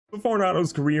So far in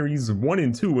Otto's career, he's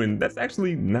 1-2, and that's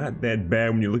actually not that bad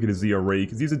when you look at his ERA,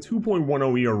 because he's a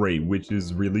 2.10 ERA, which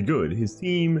is really good. His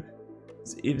team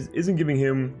isn't giving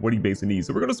him what he basically needs.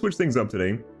 So we're going to switch things up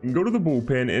today and go to the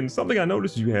bullpen. And something I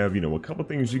noticed, you have, a couple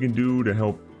things you can do to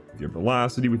help with your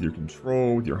velocity, with your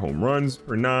control, with your home runs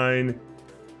per 9.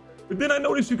 But then I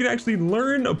noticed you can actually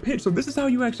learn a pitch. So this is how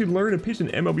you actually learn a pitch in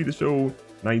MLB The Show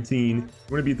 19. You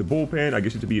want to be at the bullpen. I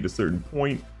guess you have to be at a certain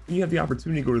point. When you have the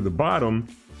opportunity to go to the bottom,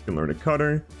 you can learn a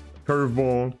cutter,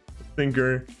 curveball,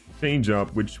 sinker,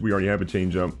 changeup, which we already have a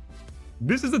changeup.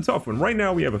 This is a tough one. Right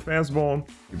now we have a fastball,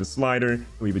 we have a slider, and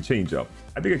we have a changeup.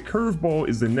 I think a curveball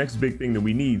is the next big thing that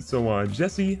we need. So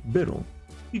Jesse Biddle,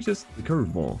 teach us the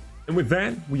curveball. And with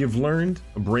that, we have learned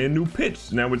a brand new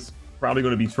pitch. Now it's probably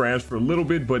going to be trash for a little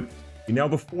bit, but now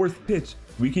the 4th pitch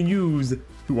we can use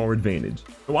to our advantage.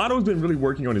 So Otto's been really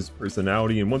working on his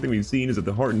personality, and one thing we've seen is that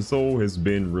the heart and soul has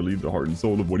been really the heart and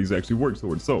soul of what he's actually worked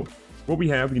towards. So what we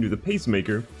have, we can do the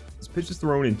pacemaker. This pitch is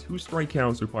thrown in 2 strike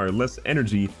counts, require less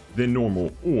energy than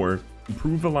normal, or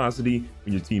improve velocity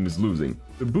when your team is losing.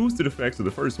 The boosted effects of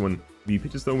the first one, the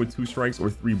pitches thrown with 2 strikes or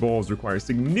 3 balls require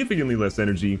significantly less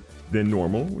energy than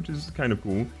normal, which is kind of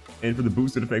cool. And for the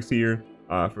boosted effects here,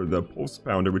 for the pulse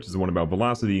pounder, which is the one about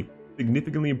velocity,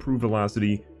 significantly improve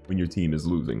velocity when your team is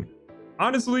losing.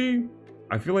 Honestly,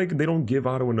 I feel like they don't give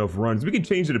Otto enough runs. We can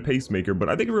change it to pacemaker, but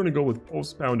I think we're going to go with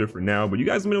pulse pounder for now. But you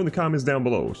guys let me know in the comments down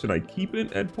below. Should I keep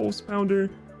it at pulse pounder,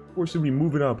 or should we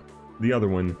move it up the other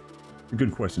one? A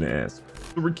good question to ask.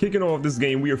 So we're kicking off this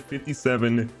game. We are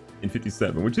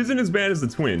 57-57, which isn't as bad as the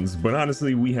Twins, but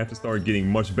honestly, we have to start getting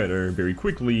much better very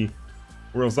quickly,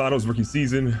 or else Otto's rookie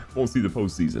season won't see the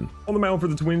postseason. On the mound for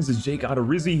the Twins is Jake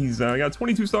Odorizzi. He's got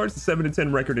 22 starts, a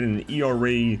 7-10 record, and an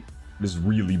ERA is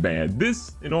really bad.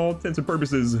 This, in all intents and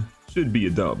purposes, should be a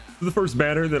dub. So the first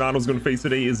batter that Otto's going to face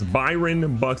today is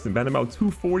Byron Buxton. Batting about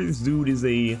 240. This dude is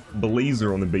a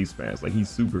blazer on the base pass. Like, he's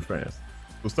super fast.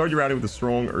 So start your outing with a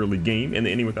strong early game and the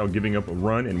inning without giving up a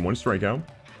run and 1 strikeout.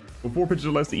 So 4 pitches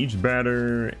or less to each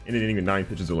batter in an inning with 9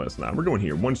 pitches or less. Now we're going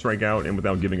here 1 strikeout and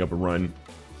without giving up a run.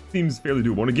 Seems fairly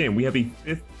doable. And again, we have a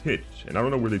 5th pitch, and I don't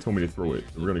know where they told me to throw it.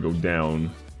 So we're going to go down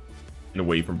and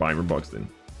away from Byron Buxton.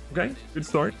 Okay, good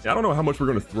start. I don't know how much we're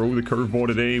going to throw the curveball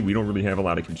today. We don't really have a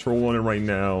lot of control on it right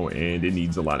now, and it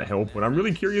needs a lot of help. But I'm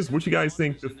really curious what you guys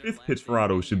think the 5th pitch for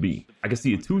Otto should be. I could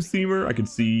see a 2-seamer. I could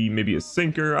see maybe a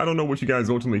sinker. I don't know what you guys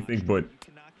ultimately think, but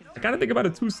I kind of think about a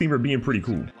 2-seamer being pretty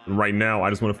cool. And right now, I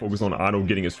just want to focus on Otto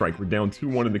getting a strike. We're down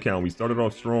 2-1 in the count. We started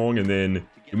off strong, and then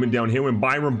it went downhill, and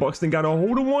Byron Buxton got a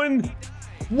hold of one.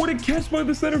 What a catch by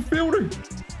the center fielder.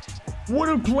 What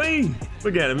a play.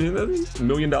 Look at him. I mean, that's $1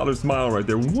 million smile right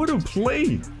there. What a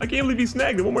play. I can't believe he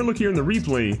snagged it. One more look here in the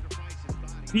replay.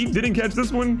 He didn't catch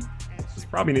this one. It's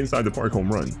probably an inside the park home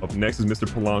run. Up next is Mr.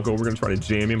 Polanco. We're going to try to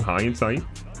jam him high and tight.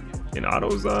 And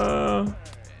Otto's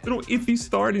little iffy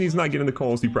start, and he's not getting the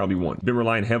calls he probably wants. Been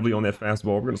relying heavily on that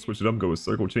fastball. We're going to switch it up, go with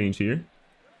circle change here.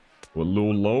 Go a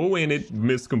little low, and it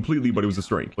missed completely, but it was a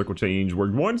strike. Circle change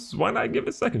worked once. Why not give it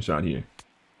a second shot here?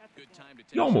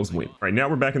 He almost went. All right, now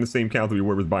we're back in the same count that we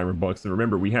were with Byron Buxton.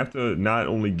 Remember, we have to not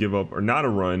only give up or not a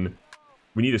run,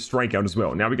 we need a strikeout as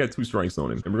well. Now we got 2 strikes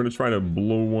on him, and we're going to try to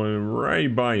blow one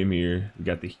right by him here. We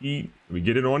got the heat. Can we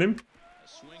get it on him?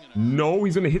 No,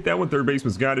 he's going to hit that one. Third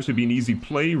baseman's got it. Should be an easy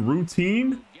play.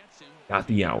 Routine. Got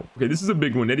the out. Okay, this is a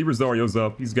big one. Eddie Rosario's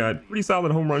up. He's got pretty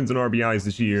solid home runs and RBIs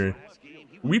this year.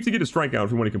 We have to get a strikeout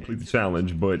if we want to complete the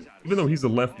challenge, but even though he's a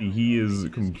lefty, he is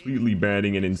completely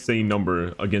batting an insane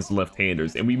number against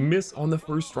left-handers, and we miss on the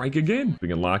first strike again. We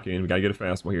can lock in. We got to get a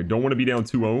fastball here. Don't want to be down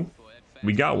 2-0.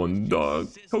 We got one.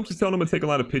 Coach is telling him to take a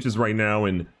lot of pitches right now,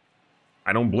 and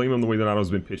I don't blame him the way that Otto's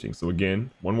been pitching. So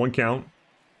again, 1-1 count.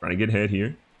 Trying to get ahead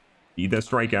here. Need that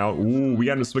strikeout. Ooh, we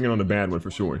got him swinging on the bad one for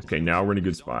sure. Okay, now we're in a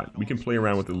good spot. We can play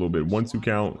around with it a little bit. 1-2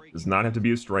 count. Does not have to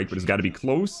be a strike, but it's got to be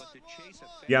close.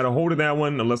 You got a hold of that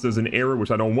one, unless there's an error,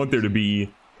 which I don't want there to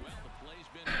be.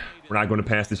 We're not going to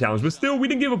pass the challenge, but still, we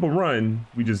didn't give up a run.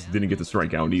 We just didn't get the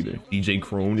strikeout either. DJ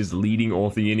Crone is leading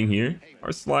off the inning here.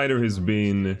 Our slider has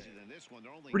been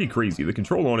pretty crazy. The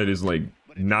control on it is like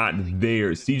not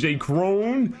there. CJ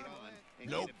Crone.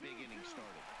 Nope.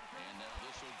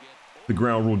 The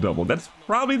ground rule double. That's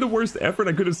probably the worst effort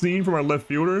I could have seen from our left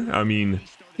fielder. I mean,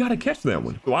 you gotta catch that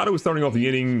one. So Otto is starting off the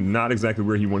inning not exactly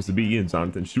where he wants to be, and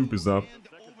Jonathan Shoup is up.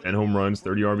 10 home runs,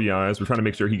 30 RBIs. We're trying to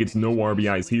make sure he gets no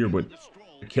RBIs here, but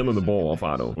killing the ball off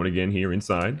Otto. One again here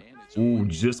inside. Ooh,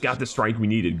 just got the strike we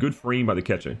needed. Good frame by the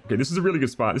catcher. Okay, this is a really good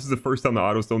spot. This is the first time the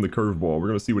Otto's thrown the curveball. We're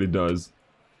gonna see what it does.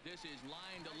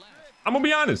 I'm gonna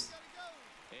be honest.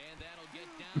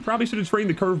 We probably should have trained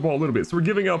the curveball a little bit. So we're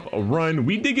giving up a run.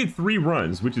 We did get 3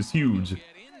 runs, which is huge.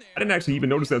 I didn't actually even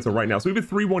notice that until right now. So we have a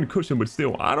 3-1 cushion, but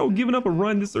still, Otto giving up a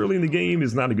run this early in the game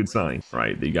is not a good sign. All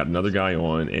right, they got another guy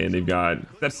on, and they've got,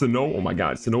 that's Sano. Oh my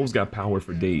God, Sano's got power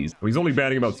for days. He's only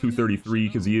batting about 233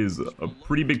 because he is a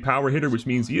pretty big power hitter, which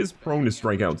means he is prone to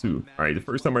strike out too. All right, the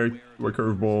first time I threw a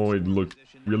curveball, it looked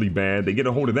really bad. They get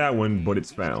a hold of that one, but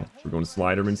it's foul. We're going to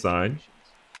slider inside.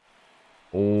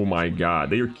 Oh my God,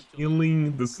 they are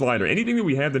killing the slider. Anything that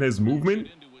we have that has movement,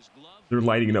 they're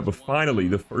lighting it up. But finally,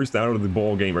 the first out of the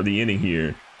ball game, or the inning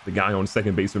here, the guy on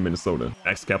second base for Minnesota.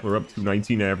 Max Kepler up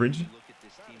 219 average.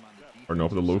 Starting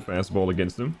off with a low fastball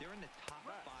against him.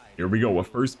 Here we go, a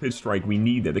first pitch strike. We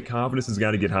need that. The confidence has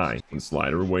got to get high. One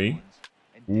slider away.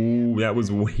 Ooh, that was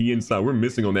way inside. We're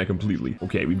missing on that completely.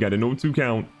 Okay, we've got an 0-2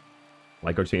 count.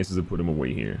 Like our chances to put him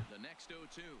away here.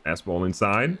 Fastball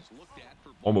inside.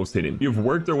 Almost hit him. We have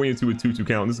worked our way into a 2-2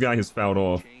 count. This guy has fouled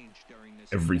off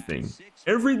everything.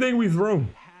 Everything we've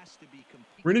thrown.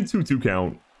 We're in a 2-2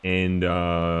 count. And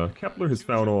Kepler has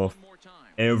fouled off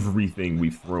everything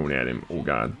we've thrown at him. Oh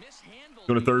God.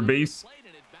 Go to third base.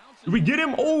 Did we get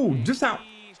him? Oh, just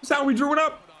how we drew it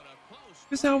up.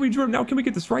 Just how we drew it. Now can we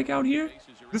get the strikeout here?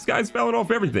 This guy's fouled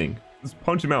off everything. Let's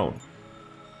punch him out.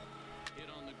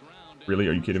 Really?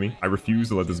 Are you kidding me? I refuse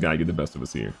to let this guy get the best of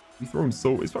us here. We throw him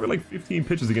so... It's probably like 15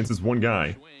 pitches against this one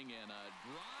guy.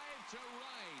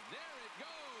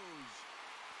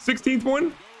 16th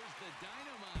one?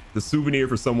 The souvenir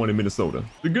for someone in Minnesota.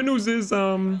 The good news is,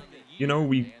 you know,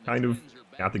 we kind of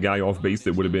got the guy off base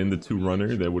that would have been the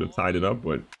 2-runner that would have tied it up.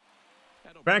 But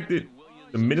the fact that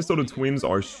the Minnesota Twins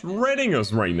are shredding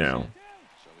us right now,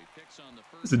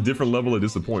 it's a different level of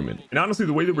disappointment. And honestly,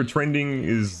 the way that we're trending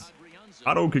is...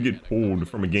 Otto could get pulled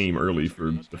from a game early for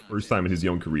the first time in his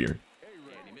young career.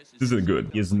 This isn't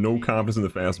good. He has no confidence in the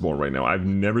fastball right now. I've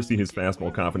never seen his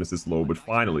fastball confidence this low, but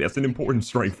finally, that's an important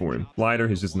strike for him. Slider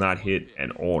has just not hit at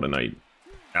all tonight.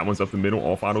 That one's up the middle,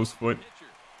 off Otto's foot.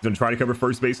 He's gonna try to cover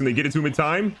first base, and they get it to him in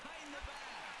time.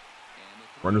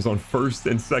 Runners on first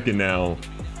and second now.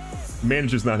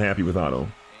 Manager's not happy with Otto.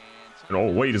 And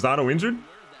oh, wait, is Otto injured?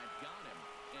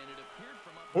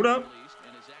 Hold up.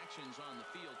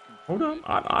 Hold up.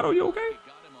 Otto, you okay?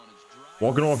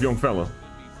 Walking off, young fella.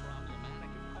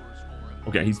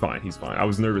 Okay, he's fine. He's fine. I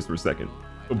was nervous for a second.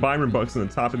 So Byron Buxton,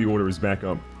 the top of the order, is back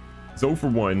up. He's 0 for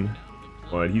 1,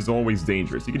 but he's always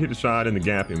dangerous. He could hit a shot in the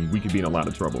gap, and we could be in a lot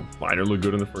of trouble. Slider looked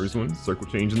good on the first one. Circle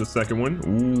change in the second one.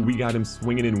 Ooh, we got him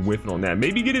swinging and whiffing on that.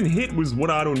 Maybe getting hit was what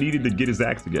Otto needed to get his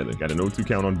act together. Got an 0-2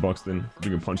 count on Buxton. We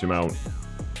can punch him out.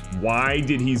 Why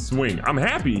did he swing? I'm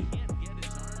happy.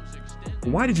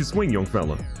 Why did you swing, young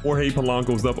fella? Jorge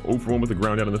Polanco's up 0 for 1 with the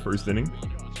ground out in the first inning.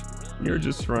 You're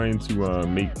just trying to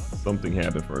make something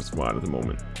happen for our squad at the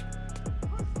moment.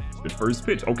 Good first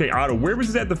pitch. Okay, Otto, where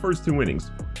was it at the first 2 innings?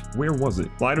 Where was it?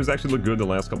 Sliders actually look good the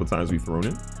last couple of times we've thrown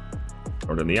it.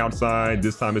 Started on the outside.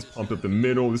 This time it's pumped up the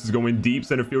middle. This is going deep.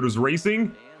 Center fielder's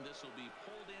racing.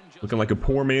 Looking like a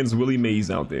poor man's Willie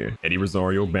Mays out there. Eddie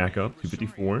Rosario back up,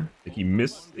 254. I think he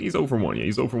missed. He's 0 for 1. Yeah,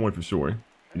 he's 0 for 1 for sure.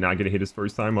 Did not get a hit his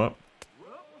first time up.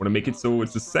 Want to make it so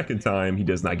it's the second time he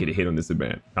does not get a hit on this at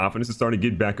bat. Confidence is starting to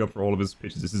get back up for all of his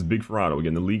pitches. This is big for Otto.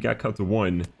 Again, the lead got cut to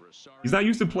 1. He's not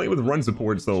used to playing with run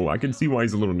support, so I can see why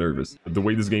he's a little nervous. But the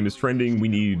way this game is trending, we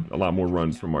need a lot more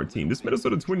runs from our team. This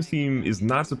Minnesota Twins team is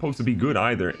not supposed to be good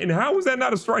either. And how is that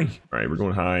not a strike? All right, we're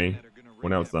going high.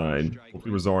 One outside.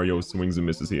 Hopefully Rosario swings and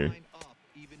misses here.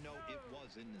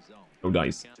 No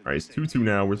dice. All right, it's 2-2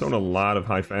 now. We're throwing a lot of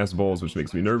high fastballs, which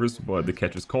makes me nervous, but the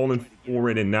catcher's calling for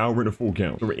it, and now we're in a full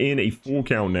count. So we're in a full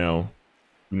count now.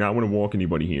 Do not want to walk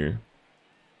anybody here.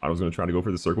 Otto's going to try to go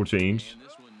for the circle change.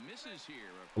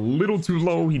 A little too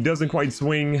low. He doesn't quite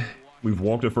swing. We've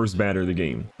walked the first batter of the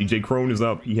game. DJ Crone is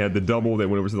up. He had the double that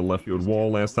went over to the left field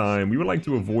wall last time. We would like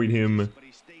to avoid him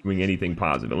doing anything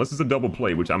positive, unless it's a double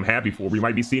play, which I'm happy for. We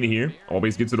might be seeing it here.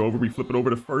 Always gets it over. We flip it over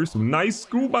to first. Nice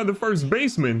scoop by the first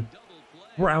baseman.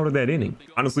 We're out of that inning.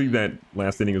 Honestly, that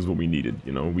last inning is what we needed.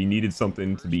 You know, we needed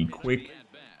something to be quick,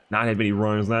 not have any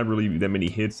runs, not really that many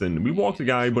hits, and we walked the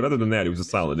guy, but other than that, it was a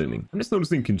solid inning. I'm just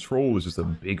noticing control is just a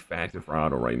big factor for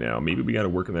Otto right now. Maybe we got to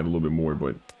work on that a little bit more,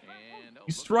 but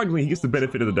he's struggling. He gets the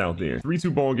benefit of the doubt there.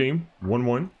 3-2 ball game,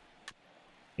 1-1.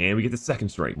 And we get the second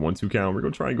strike, 1-2 count. We're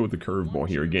going to try and go with the curveball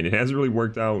here. Again, it hasn't really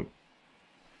worked out.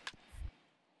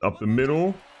 Up the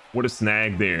middle. What a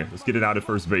snag there. Let's get it out at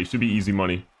first base. Should be easy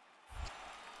money.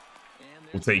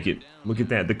 We'll take it. Look at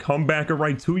that. The comebacker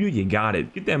right to you. You got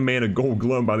it. Get that man a gold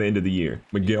glove by the end of the year.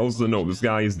 Miguel Sano. This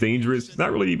guy is dangerous. He's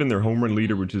not really even their home run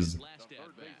leader, which is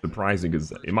surprising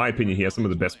because, in my opinion, he has some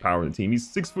of the best power in the team.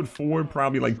 He's 6'4",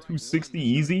 probably like 260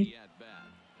 easy.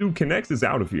 Dude connects is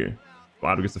out of here.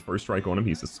 Otto gets the first strike on him.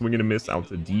 He's a swing and a miss out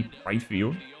to deep right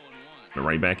field.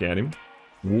 Right back at him.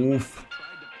 Woof.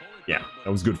 Yeah,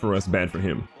 that was good for us, bad for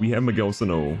him. We have Miguel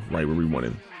Sano right where we want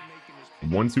him.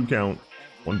 1-2 count.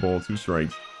 1 ball, 2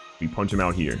 strikes. We punch him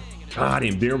out here. Got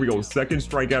him. There we go. Second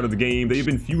strikeout of the game. They've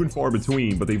been few and far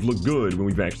between, but they've looked good when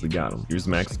we've actually got them. Here's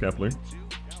Max Kepler.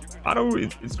 Otto,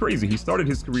 it's crazy. He started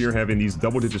his career having these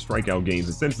double-digit strikeout games,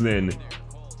 and since then,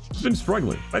 he's been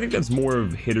struggling. I think that's more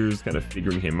of hitters kind of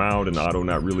figuring him out and Otto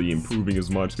not really improving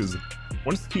as much, because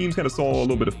once teams kind of saw a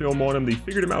little bit of film on him, they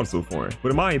figured him out so far. But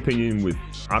in my opinion, with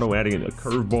Otto adding in a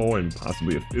curveball and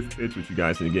possibly a 5th pitch, which you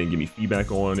guys can again give me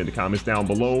feedback on in the comments down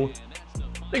below,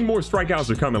 I think more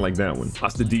strikeouts are coming like that one.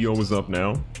 Astudillo is up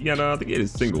now. He had, I think he had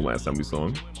his single last time we saw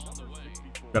him.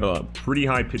 Got a pretty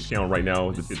high pitch count right now,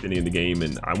 the 5th inning of the game,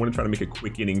 and I want to try to make a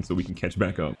quick inning so we can catch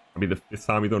back up. I mean, the 5th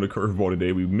time we thrown a curveball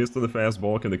today. We missed on the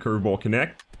fastball. Can the curveball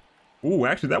connect? Ooh,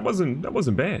 actually, that wasn't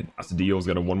bad. Astudillo's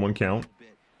got a 1-1 count.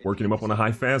 Working him up on a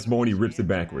high fastball, and he rips it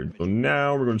backward. So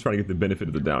now we're going to try to get the benefit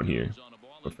of the doubt here.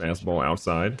 A fastball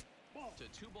outside.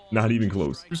 Not even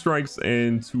close. 2 strikes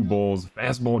and 2 balls.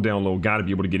 Fastball down low. Got to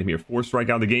be able to get him here. 4th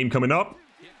strikeout of the game coming up.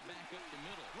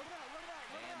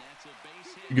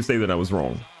 You could say that I was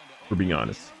wrong, for being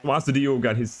honest. Astudillo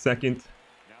got his 2nd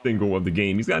single of the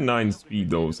game. He's got 9 speed,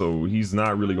 though, so he's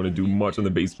not really going to do much on the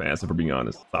base pass, if we're being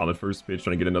honest. Solid first pitch,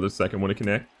 trying to get another second one to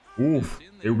connect. Oof,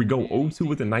 there we go. 0-2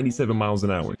 with the 97 miles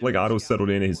an hour. Like Otto settled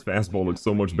in and his fastball looks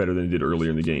so much better than it did earlier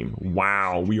in the game.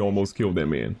 Wow, we almost killed that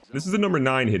man. This is the number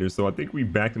 9 hitter, so I think we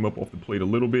backed him up off the plate a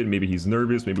little bit. Maybe he's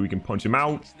nervous. Maybe we can punch him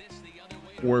out.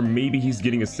 Or maybe he's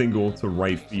getting a single to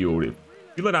right field. If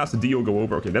you let Astudillo go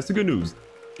over, okay, that's the good news.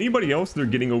 Anybody else, they're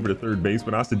getting over to 3rd base,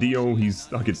 but Astudillo, he's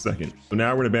stuck at 2nd. So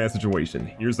now we're in a bad situation.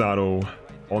 Here's Otto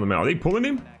on the mound. Are they pulling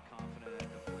him?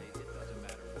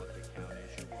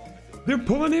 They're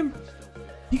pulling him?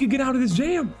 He could get out of this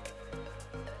jam.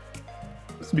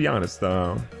 Let's be honest,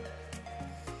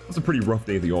 it's a pretty rough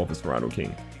day at the office for Otto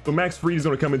King. So Max Fried is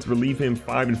going to come in to relieve him.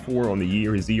 5-4 on the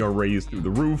year. His ERA is through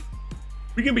the roof.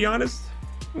 We can be honest,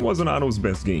 it wasn't Otto's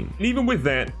best game. And even with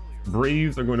that,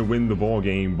 Braves are going to win the ball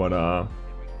game, but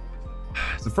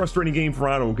it's a frustrating game for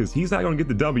Otto because he's not going to get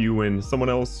the W and someone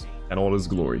else at all his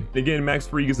glory. And again, Max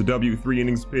Fried gets a W, 3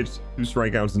 innings pitched, 2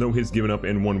 strikeouts, no hits given up,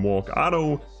 and 1 walk.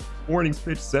 Otto, 4 innings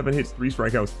pitched, 7 hits, 3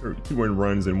 strikeouts, 2 earned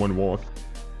runs, and 1 walk.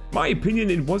 In my opinion,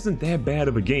 it wasn't that bad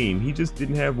of a game. He just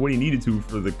didn't have what he needed to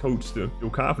for the coach to feel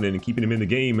confident in keeping him in the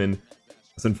game, and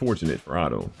it's unfortunate for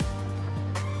Otto.